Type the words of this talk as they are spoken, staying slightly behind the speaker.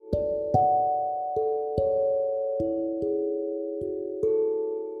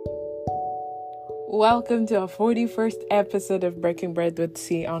welcome to our 41st episode of Breaking Bread with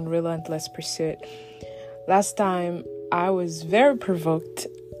C on Relentless Pursuit. Last time, I was very provoked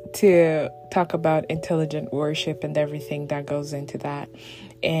to talk about intelligent worship and everything that goes into that.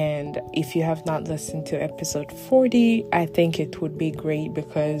 And if you have not listened to episode 40, I think it would be great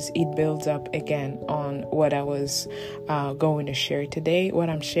because it builds up again on what I was going to share today. What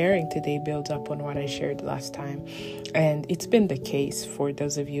I'm sharing today builds up on what I shared last time. And it's been the case for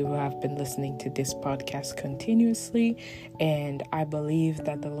those of you who have been listening to this podcast continuously. And I believe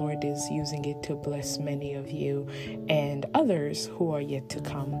that the Lord is using it to bless many of you and others who are yet to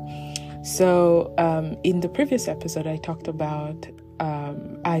come. So in the previous episode, I talked about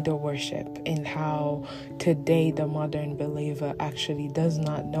idol worship and how today the modern believer actually does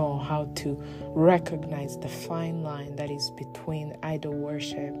not know how to recognize the fine line that is between idol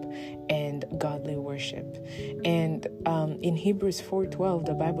worship and godly worship. And in Hebrews 4:12,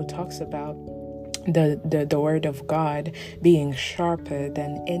 the Bible talks about the word of God being sharper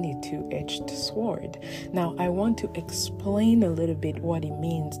than any two-edged sword. Now, I want to explain a little bit what it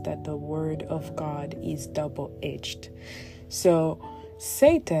means that the word of God is double-edged. So,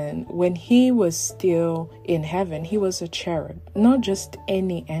 Satan, when he was still in heaven, he was a cherub, not just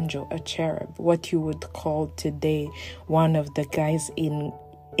any angel, a cherub, what you would call today one of the guys in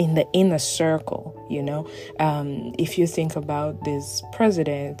the inner circle, if you think about these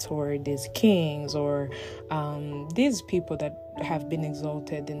presidents or these kings or these people that have been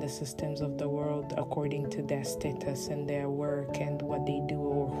exalted in the systems of the world according to their status and their work and what they do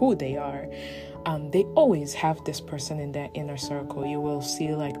or who they are, they always have this person in their inner circle. You will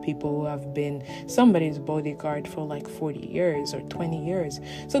see like people who have been somebody's bodyguard for like 40 years or 20 years.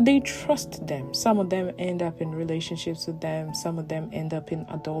 So they trust them. Some of them end up in relationships with them. Some of them end up in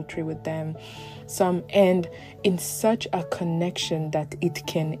adultery with them. Some end in such a connection that it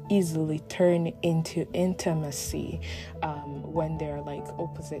can easily turn into intimacy when they're like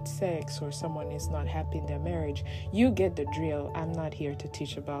opposite sex or someone is not happy in their marriage. You get the drill. I'm not here to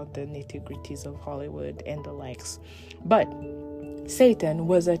teach about the nitty-gritties of Hollywood and the likes. But Satan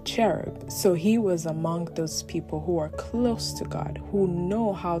was a cherub, so he was among those people who are close to God, who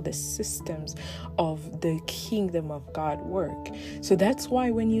know how the systems of the kingdom of God work. So that's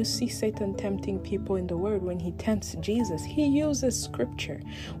why when you see Satan tempting people in the word, when he tempts Jesus, he uses scripture.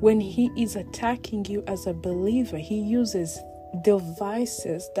 When he is attacking you as a believer, he uses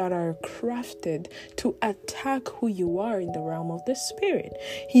devices that are crafted to attack who you are in the realm of the spirit.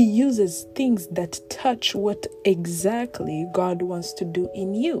 He uses things that touch what exactly God wants to do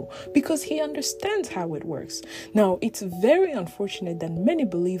in you because he understands how it works. Now, it's very unfortunate that many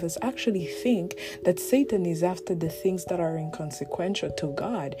believers actually think that Satan is after the things that are inconsequential to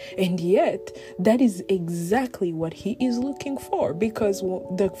God, and yet that is exactly what he is looking for, because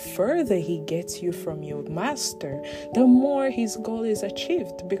the further he gets you from your master, the more his goal is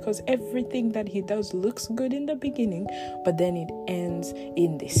achieved, because everything that he does looks good in the beginning, but then it ends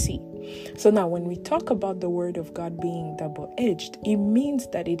in deceit. So now when we talk about the word of God being double-edged, it means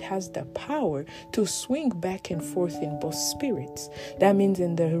that it has the power to swing back and forth in both spirits. That means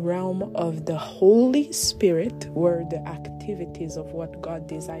in the realm of the Holy Spirit, where the activities of what God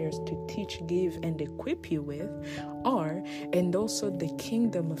desires to teach, give, and equip you with are, and also the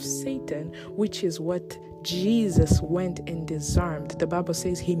kingdom of Satan, which is what Jesus went and disarmed. The Bible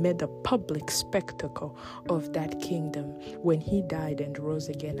says he made a public spectacle of that kingdom when he died and rose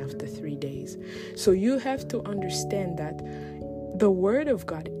again after 3 days. So you have to understand that the word of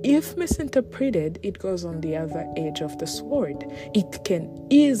God, if misinterpreted, it goes on the other edge of the sword. It can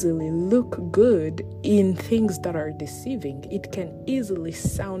easily look good in things that are deceiving. It can easily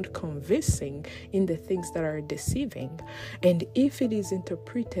sound convincing in the things that are deceiving. And if it is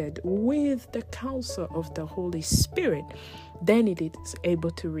interpreted with the counsel of the Holy Spirit, then it is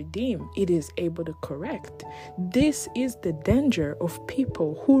able to redeem. It is able to correct. This is the danger of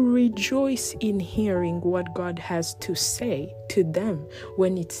people who rejoice in hearing what God has to say to them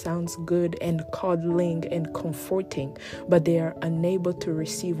when it sounds good and cuddling and comforting, but they are unable to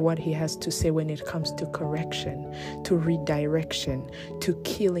receive what he has to say when it comes to correction, to redirection, to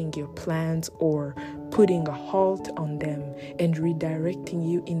killing your plans or putting a halt on them and redirecting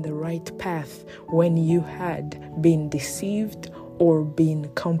you in the right path when you had been deceived or been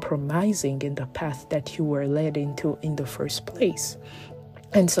compromising in the path that you were led into in the first place.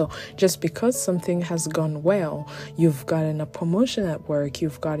 And so just because something has gone well, you've gotten a promotion at work,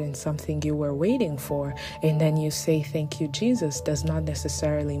 you've gotten something you were waiting for, and then you say, thank you, Jesus, does not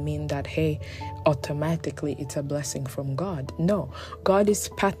necessarily mean that, hey, automatically it's a blessing from God. No, God is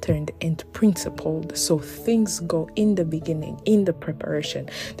patterned and principled, so things go in the beginning, in the preparation.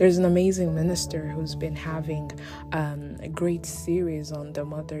 There's an amazing minister who's been having a great series on the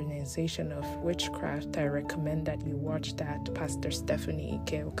modernization of witchcraft. I recommend that you watch that, Pastor Stephanie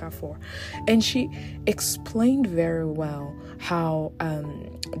Ike Okafor. And she explained very well how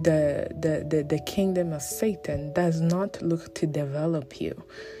the kingdom of Satan does not look to develop you.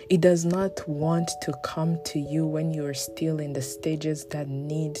 It does not want to come to you when you are still in the stages that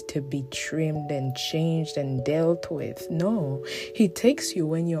need to be trimmed and changed and dealt with. No, he takes you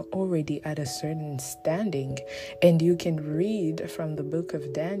when you're already at a certain standing. And you can read from the book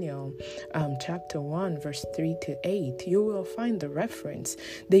of Daniel, chapter 1, verse 3 to 8. You will find the reference.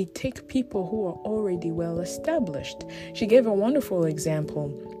 They take people who are already well established. She gave a wonderful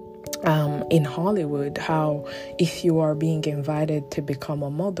example in Hollywood, how if you are being invited to become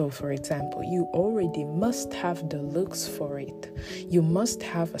a model, for example, you already must have the looks for it. You must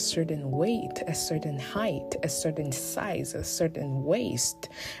have a certain weight, a certain height, a certain size, a certain waist,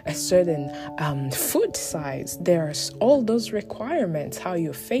 a certain foot size. There's all those requirements, how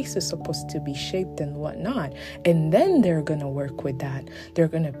your face is supposed to be shaped and whatnot. And then they're going to work with that. They're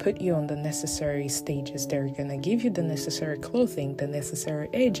going to put you on the necessary stages. They're going to give you the necessary clothing, the necessary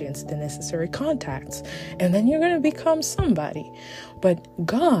agents, the necessary contacts, and then you're going to become somebody. But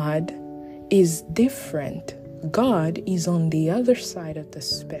God is different. God is on the other side of the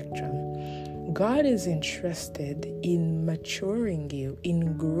spectrum. God is interested in maturing you,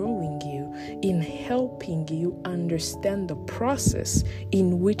 in growing you, in helping you understand the process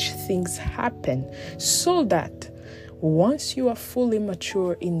in which things happen, so that once you are fully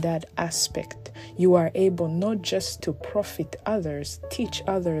mature in that aspect, you are able not just to profit others, teach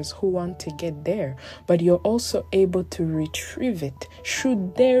others who want to get there, but you're also able to retrieve it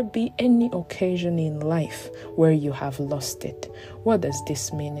should there be any occasion in life where you have lost it. What does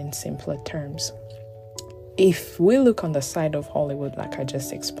this mean in simpler terms? If we look on the side of Hollywood, like I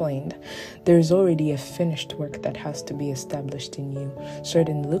just explained, there's already a finished work that has to be established in you.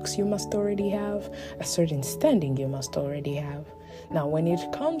 Certain looks you must already have, a certain standing you must already have. Now, when it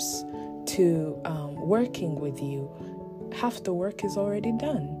comes to working with you, half the work is already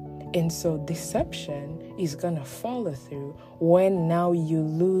done. And so deception is going to follow through when now you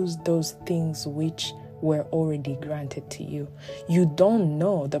lose those things which were already granted to you. You don't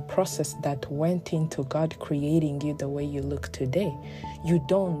know the process that went into God creating you the way you look today. You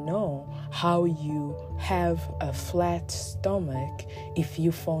don't know how you have a flat stomach if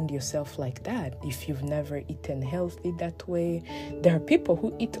you found yourself like that, if you've never eaten healthy that way. There are people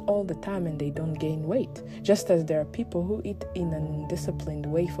who eat all the time and they don't gain weight, just as there are people who eat in an undisciplined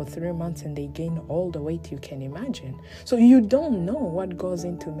way for 3 months and they gain all the weight you can imagine. So you don't know what goes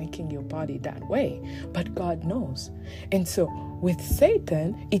into making your body that way, but God knows. And so with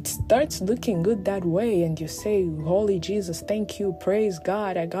Satan, it starts looking good that way, and you say, Holy Jesus, thank you, praise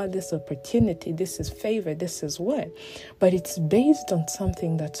God, I got this opportunity, this is favor, this is what? But it's based on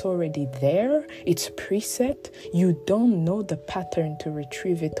something that's already there, it's preset. You don't know the pattern to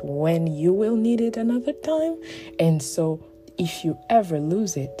retrieve it when you will need it another time. And so if you ever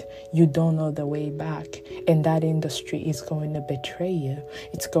lose it, you don't know the way back. And that industry is going to betray you.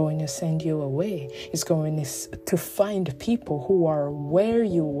 It's going to send you away. It's going to find people who are where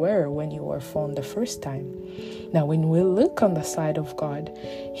you were when you were found the first time. Now, when we look on the side of God,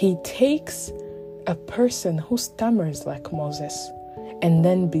 He takes a person who stammers like Moses and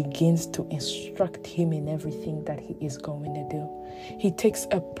then begins to instruct him in everything that he is going to do. He takes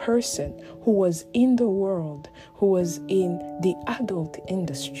a person who was in the world, who was in the adult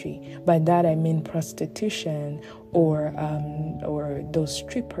industry. By that I mean prostitution or those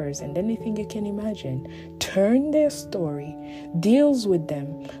strippers and anything you can imagine. Turn their story, deals with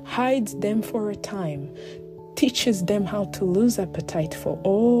them, hides them for a time, teaches them how to lose appetite for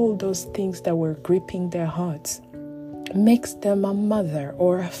all those things that were gripping their hearts, makes them a mother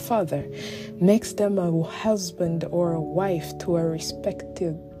or a father, makes them a husband or a wife to a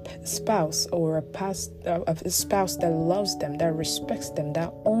respective spouse, or a spouse that loves them, that respects them,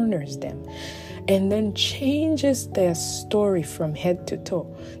 that honors them, and then changes their story from head to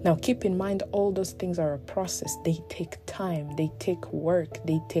toe. Now, keep in mind, all those things are a process. They take time, they take work,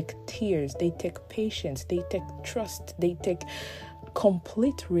 they take tears, they take patience, they take trust, they take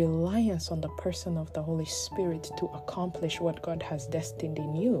complete reliance on the person of the Holy Spirit to accomplish what God has destined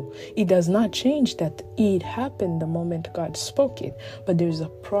in you. It does not change that it happened the moment God spoke it, but there's a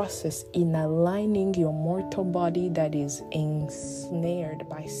process in aligning your mortal body that is ensnared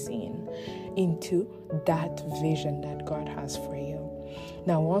by sin into that vision that God has for you.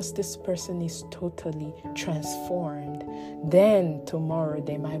 Now, once this person is totally transformed, then tomorrow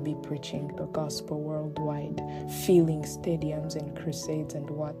they might be preaching the gospel worldwide, filling stadiums and crusades and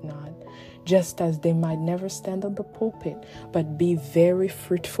whatnot. Just as they might never stand on the pulpit, but be very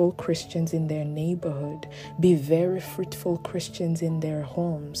fruitful Christians in their neighborhood, be very fruitful Christians in their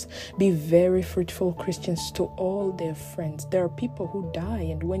homes, be very fruitful Christians to all their friends. There are people who die,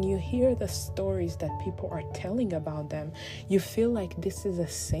 and when you hear the stories that people are telling about them, you feel like this is a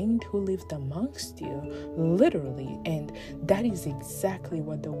saint who lived amongst you, literally. And that is exactly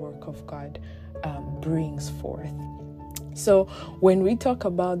what the work of God brings forth. So when we talk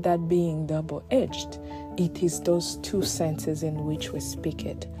about that being double-edged, it is those two senses in which we speak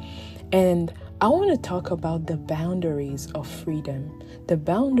it. And I want to talk about the boundaries of freedom. The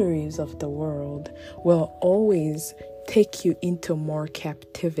boundaries of the world will always take you into more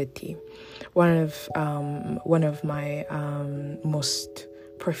captivity. One of my most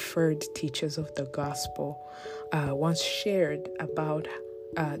preferred teachers of the gospel once shared about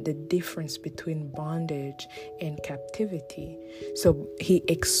the difference between bondage and captivity. So he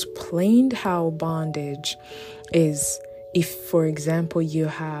explained how bondage is, if, for example, you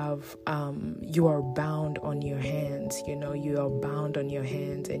are bound on your hands, you are bound on your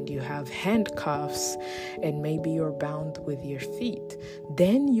hands and you have handcuffs, and maybe you're bound with your feet,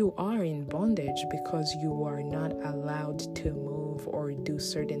 then you are in bondage because you are not allowed to move or do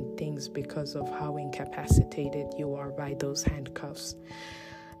certain things because of how incapacitated you are by those handcuffs.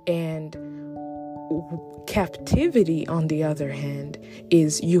 And captivity, on the other hand,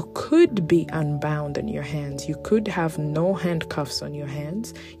 is you could be unbound on your hands. You could have no handcuffs on your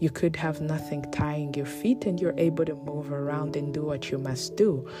hands. You could have nothing tying your feet, and you're able to move around and do what you must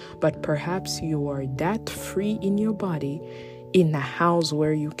do. But perhaps you are that free in your body, in a house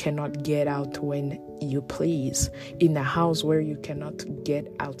where you cannot get out when you please, in a house where you cannot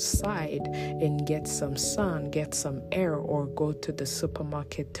get outside and get some sun, get some air, or go to the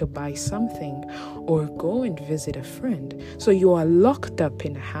supermarket to buy something, or go and visit a friend. So you are locked up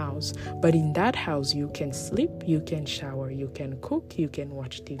in a house, but in that house you can sleep, you can shower, you can cook, you can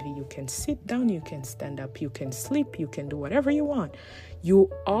watch TV, you can sit down, you can stand up, you can sleep, you can do whatever you want.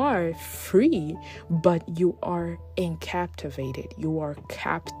 You are free, but you are encaptivated. You are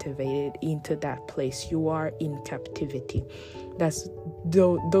captivated into that place. You are in captivity.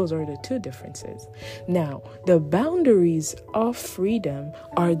 Those are the two differences. Now, the boundaries of freedom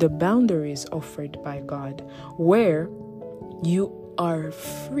are the boundaries offered by God, where you are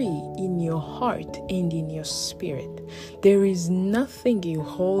free in your heart and in your spirit. There is nothing you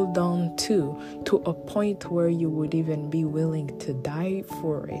hold on to a point where you would even be willing to die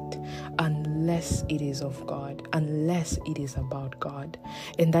for it, unless it is of God, unless it is about God.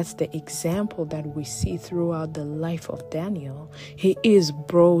 And that's the example that we see throughout the life of Daniel. He is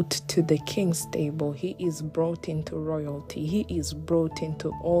brought to the king's table. He is brought into royalty. He is brought into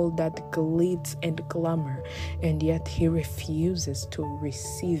all that glitz and glamour, and yet he refuses to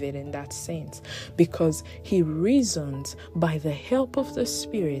receive it in that sense, because he reasons by the help of the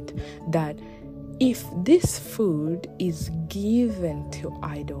Spirit that if this food is given to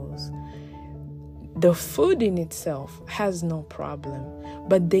idols, the food in itself has no problem,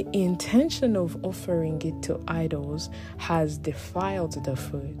 but the intention of offering it to idols has defiled the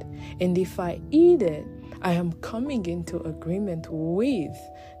food. And if I eat it, I am coming into agreement with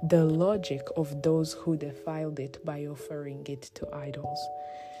the logic of those who defiled it by offering it to idols.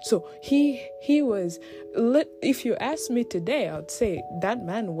 So he was, if you ask me today, I'd say that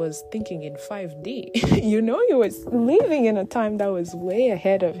man was thinking in 5D. He was living in a time that was way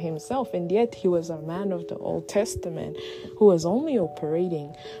ahead of himself, and yet he was a man of the Old Testament who was only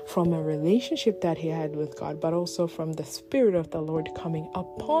operating from a relationship that he had with God, but also from the Spirit of the Lord coming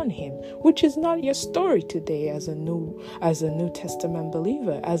upon him, which is not your story today as a New Testament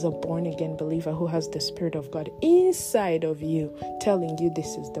believer, as a born again believer who has the Spirit of God inside of you, telling you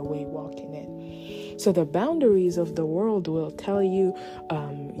this is the way, walking it. So the boundaries of the world will tell you,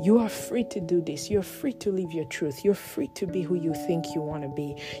 you are free to do this. You're free to live your truth. You're free to be who you think you want to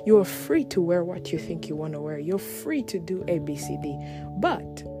be. You're free to wear what you think you want to wear. You're free to do A, B, C, D.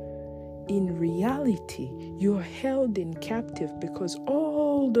 But in reality, you're held in captive, because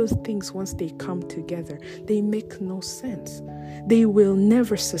all those things, once they come together, they make no sense. They will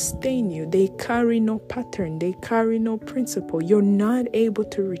never sustain you. They carry no pattern. They carry no principle. You're not able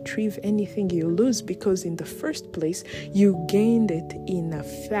to retrieve anything you lose, because in the first place, you gained it in a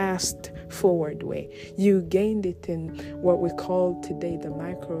fast forward way. You gained it in what we call today the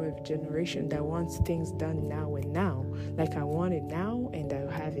microwave generation, that wants things done now and now. Like, I want it now and I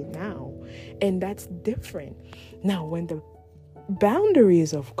have it now. And that's different. Now, when the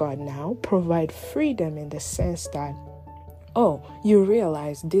boundaries of God now provide freedom in the sense that, oh, you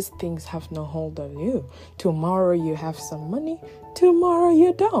realize these things have no hold of you. Tomorrow you have some money, tomorrow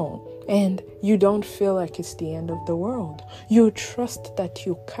you don't. And you don't feel like it's the end of the world. You trust that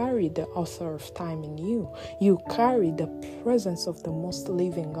you carry the author of time in you. You carry the presence of the most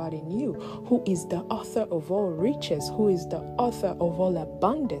living God in you, who is the author of all riches, who is the author of all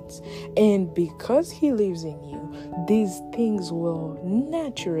abundance. And because he lives in you, these things will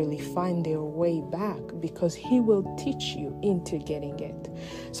naturally find their way back because he will teach you into getting it.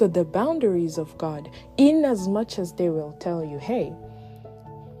 So the boundaries of God, in as much as they will tell you, hey,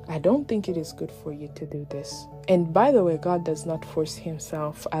 I don't think it is good for you to do this. And by the way, God does not force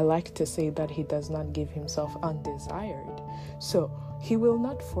himself. I like to say that he does not give himself undesired. So he will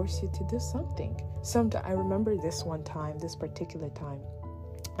not force you to do something. I remember this particular time,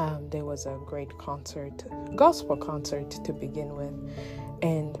 there was a great concert, gospel concert to begin with.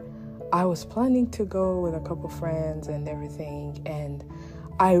 And I was planning to go with a couple friends and everything. And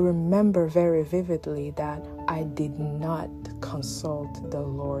I remember very vividly that I did not consult the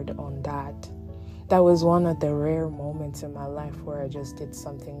Lord on that. That was one of the rare moments in my life where I just did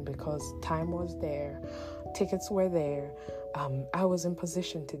something because time was there, tickets were there. I was in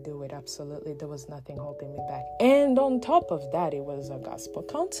position to do it. Absolutely. There was nothing holding me back. And on top of that, it was a gospel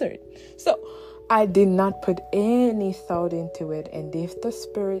concert. So I did not put any thought into it. And if the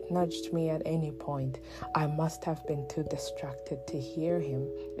Spirit nudged me at any point, I must have been too distracted to hear him.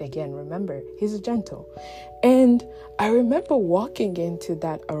 Again, remember, he's gentle. And I remember walking into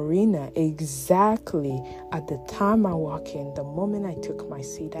that arena exactly at the time I walked in. The moment I took my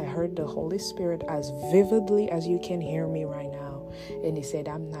seat, I heard the Holy Spirit as vividly as you can hear me right now. And he said,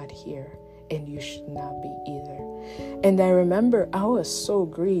 I'm not here. And you should not be either. And I remember I was so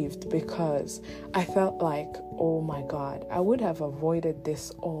grieved because I felt like, oh my God, I would have avoided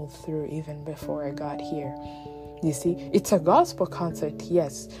this all through even before I got here. You see, it's a gospel concert,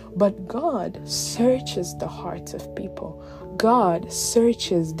 yes, but God searches the hearts of people. God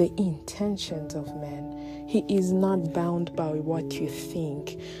searches the intentions of men. He is not bound by what you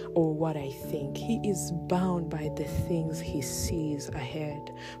think or what I think. He is bound by the things he sees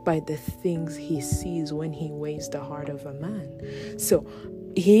ahead, by the things he sees when he weighs the heart of a man. So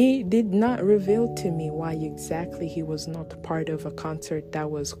he did not reveal to me why exactly he was not part of a concert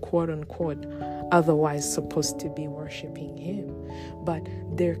that was quote unquote otherwise supposed to be worshiping him. But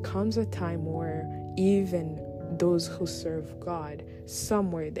there comes a time where even those who serve God,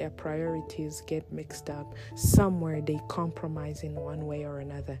 somewhere their priorities get mixed up, somewhere they compromise in one way or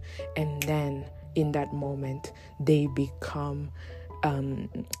another, and then in that moment they become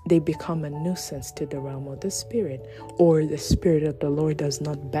a nuisance to the realm of the Spirit, or the Spirit of the Lord does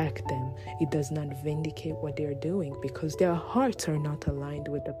not back them. It does not vindicate what they're doing because their hearts are not aligned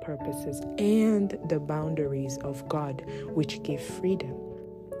with the purposes and the boundaries of God, which give freedom.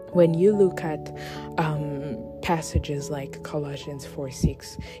 When you look at passages like Colossians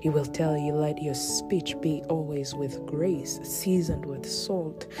 4:6, it will tell you, let your speech be always with grace, seasoned with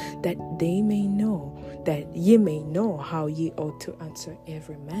salt, that ye may know how ye ought to answer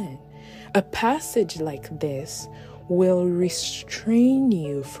every man. A passage like this will restrain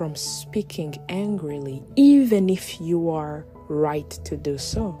you from speaking angrily, even if you are right to do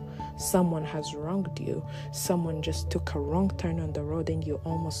so. Someone has wronged you. Someone just took a wrong turn on the road and you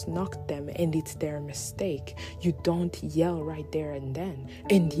almost knocked them, and it's their mistake. You don't yell right there and then.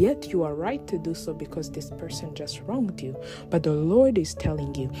 And yet you are right to do so because this person just wronged you. But the Lord is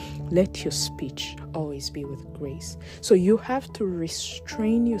telling you, let your speech always be with grace. So you have to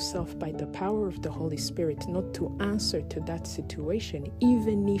restrain yourself by the power of the Holy Spirit not to answer to that situation,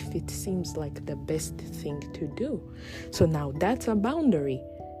 even if it seems like the best thing to do. So now that's a boundary.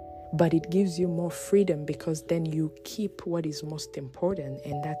 But it gives you more freedom because then you keep what is most important,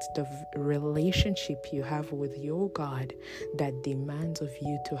 and that's the relationship you have with your God that demands of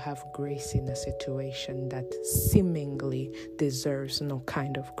you to have grace in a situation that seemingly deserves no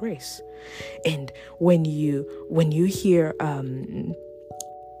kind of grace. And when you hear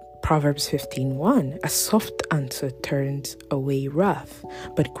Proverbs 15:1, a soft answer turns away wrath,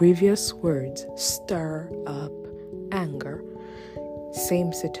 but grievous words stir up anger.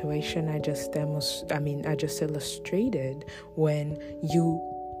 Same situation I just illustrated when you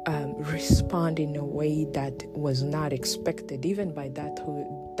respond in a way that was not expected, even by that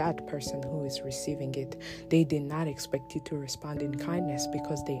person who is receiving it. They did not expect you to respond in kindness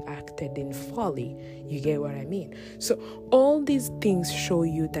because they acted in folly. You get what I mean? So all these things show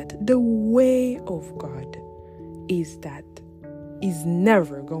you that the way of God is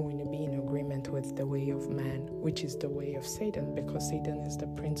never going to be in agreement alignment with the way of man, which is the way of Satan, because Satan is the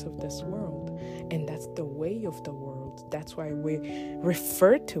prince of this world, and that's the way of the world. That's why we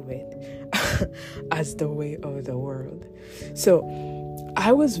refer to it as the way of the world. So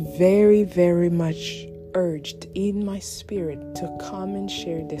I was very, very much urged in my spirit to come and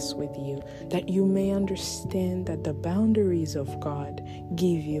share this with you, that you may understand that the boundaries of God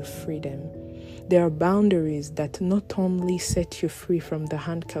give you freedom. There are boundaries that not only set you free from the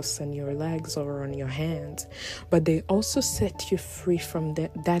handcuffs on your legs or on your hands, but they also set you free from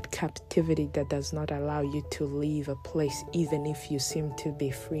that captivity that does not allow you to leave a place, even if you seem to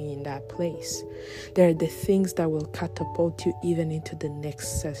be free in that place. There are the things that will catapult you even into the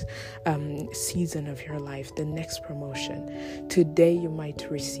next season of your life, the next promotion. Today you might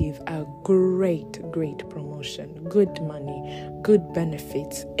receive a great promotion, good money, good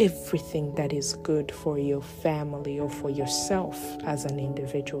benefits, everything that is good for your family or for yourself as an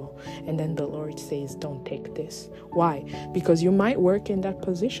individual. And then the Lord says, don't take this. Why? Because you might work in that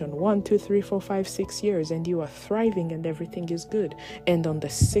position 1, 2, 3, 4, 5, 6 years, and you are thriving and everything is good. And on the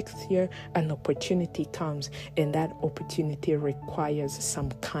 6th year, an opportunity comes, and that opportunity requires some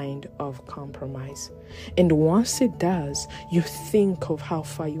kind of compromise. And once it does, you think of how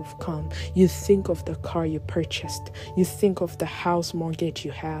far you've come. You think of the car you purchased. You think of the house mortgage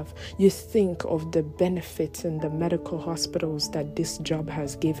you have. You think of the benefits and the medical hospitals that this job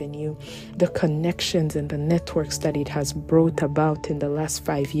has given you, the connections and the networks that it has brought about in the last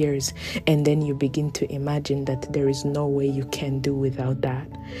 5 years. And then you begin to imagine that there is no way you can do without that.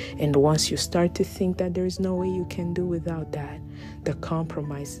 And once you start to think that there is no way you can do without that, the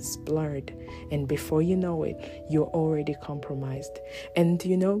compromise is blurred. And before you know it, you're already compromised. And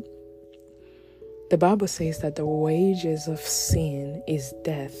you know, the Bible says that the wages of sin is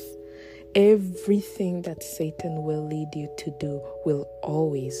death. Everything that Satan will lead you to do will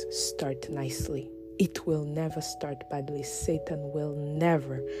always start nicely. It will never start badly. Satan will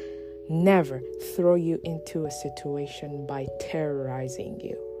never throw you into a situation by terrorizing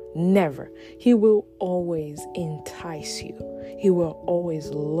you. Never. He will always entice you. He will always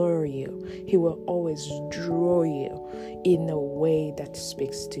lure you. He will always draw you in a way that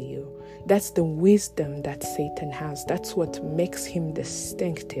speaks to you. That's the wisdom that Satan has. That's what makes him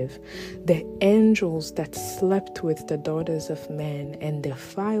distinctive. The angels that slept with the daughters of men and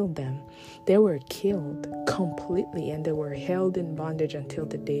defiled them, they were killed completely, and they were held in bondage until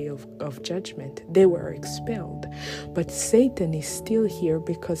the day of judgment. They were expelled. But Satan is still here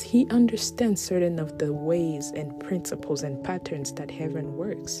because he understands certain of the ways and principles and patterns that heaven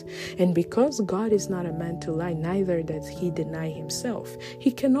works. And because God is not a man to lie, neither does he deny himself.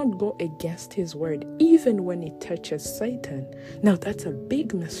 He cannot go against his word, even when it touches Satan. Now, that's a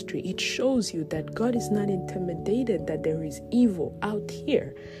big mystery. It shows you that God is not intimidated that there is evil out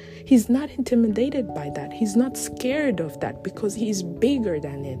here. He's not intimidated by that. He's not scared of that because he's bigger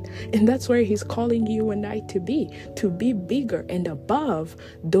than it. And that's where he's calling you and I to be bigger and above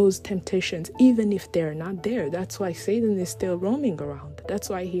those temptations, even if they're not there. That's why Satan is still roaming around. That's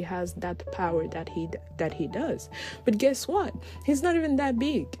why he has that power that he does. But guess what? He's not even that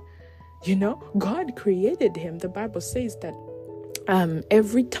big. You know, God created him. The Bible says that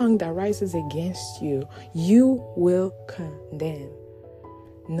every tongue that rises against you, you will condemn.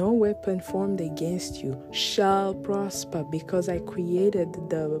 No weapon formed against you shall prosper, because I created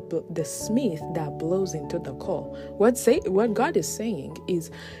the smith that blows into the coal. What God is saying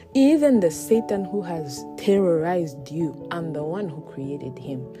is, even the Satan who has terrorized you, I'm the one who created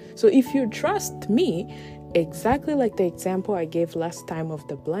him. So if you trust me, exactly like the example I gave last time of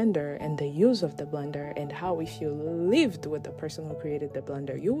the blender and the use of the blender, and how if you lived with the person who created the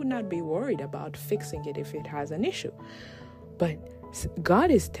blender, you would not be worried about fixing it if it has an issue. But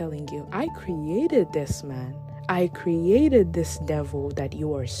God is telling you, I created this man. I created this devil that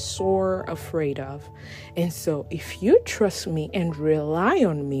you are sore afraid of. And so if you trust me and rely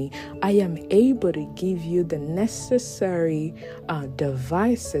on me, I am able to give you the necessary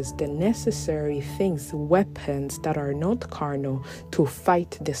devices, the necessary things, weapons that are not carnal to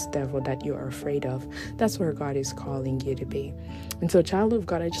fight this devil that you are afraid of. That's where God is calling you to be. And so, child of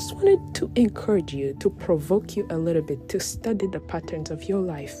God, I just wanted to encourage you, to provoke you a little bit, to study the patterns of your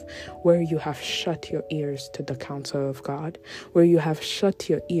life where you have shut your ears to the counsel of God, where you have shut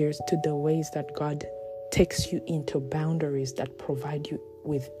your ears to the ways that God takes you into boundaries that provide you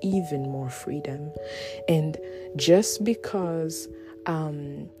with even more freedom. And just because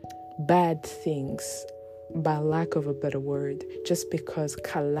bad things by lack of a better word, just because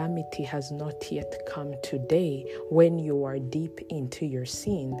calamity has not yet come today when you are deep into your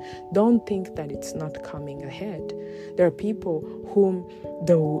sin, don't think that it's not coming ahead. There are people whom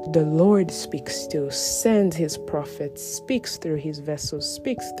the Lord speaks to, sends his prophets, speaks through his vessels,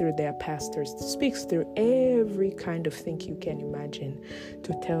 speaks through their pastors, speaks through every kind of thing you can imagine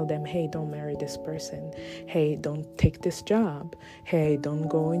to tell them, hey, don't marry this person. Hey, don't take this job. Hey, don't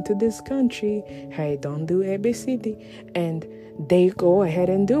go into this country. Hey, don't do ABCD. And they go ahead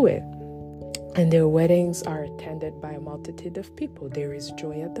and do it. And their weddings are attended by a multitude of people. There is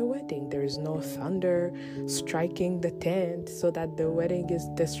joy at the wedding. There is no thunder striking the tent so that the wedding is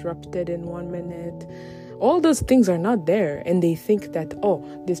disrupted in 1 minute. All those things are not there. And they think that, oh,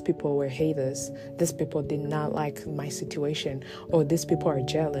 these people were haters. These people did not like my situation. Or these people are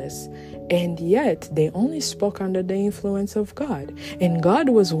jealous. And yet, they only spoke under the influence of God. And God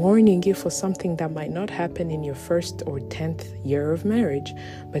was warning you for something that might not happen in your 1st or 10th year of marriage.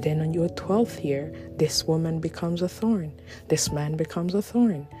 But then on your 12th year, this woman becomes a thorn. This man becomes a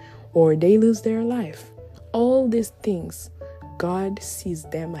thorn. Or they lose their life. All these things, God sees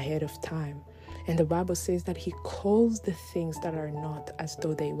them ahead of time. And the Bible says that he calls the things that are not as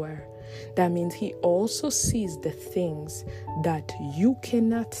though they were. That means he also sees the things that you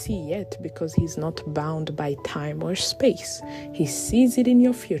cannot see yet because he's not bound by time or space. He sees it in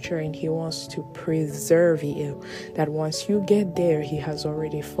your future and he wants to preserve you. That once you get there, he has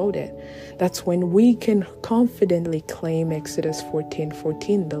already folded. That's when we can confidently claim Exodus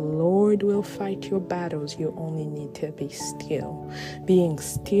 14:14. The Lord will fight your battles. You only need to be still. Being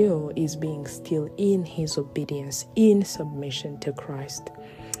still is being still in his obedience, in submission to Christ.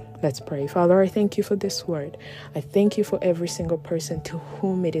 Let's pray. Father, I thank you for this word. I thank you for every single person to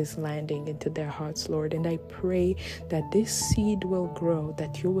whom it is landing into their hearts, Lord. And I pray that this seed will grow,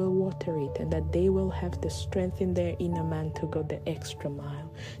 that you will water it, and that they will have the strength in their inner man to go the extra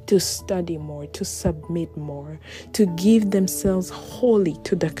mile, to study more, to submit more, to give themselves wholly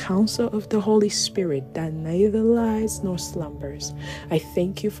to the counsel of the Holy Spirit that neither lies nor slumbers. I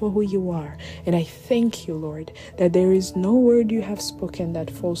thank you for who you are. And I thank you, Lord, that there is no word you have spoken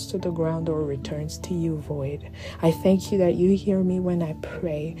that falls to the ground or returns to you void. I thank you that you hear me when I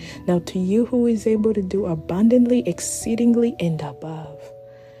pray. Now to you who is able to do abundantly, exceedingly, and above,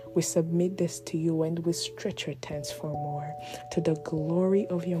 we submit this to you and we stretch our tents for more. To the glory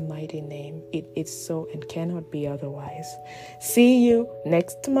of your mighty name, it is so and cannot be otherwise. See you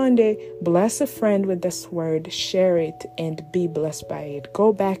next Monday. Bless a friend with this word, share it, and be blessed by it.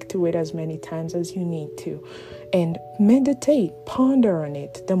 Go back to it as many times as you need to. And meditate, ponder on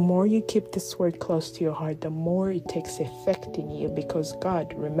it. The more you keep this word close to your heart, the more it takes effect in you, because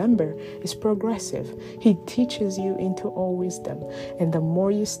God, remember, is progressive. He teaches you into all wisdom. And the more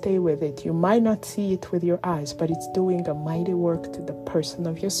you stay with it, you might not see it with your eyes, but it's doing a mighty work to the person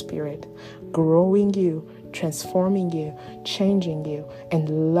of your spirit, growing you, transforming you, changing you,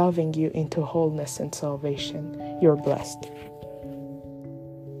 and loving you into wholeness and salvation. You're blessed.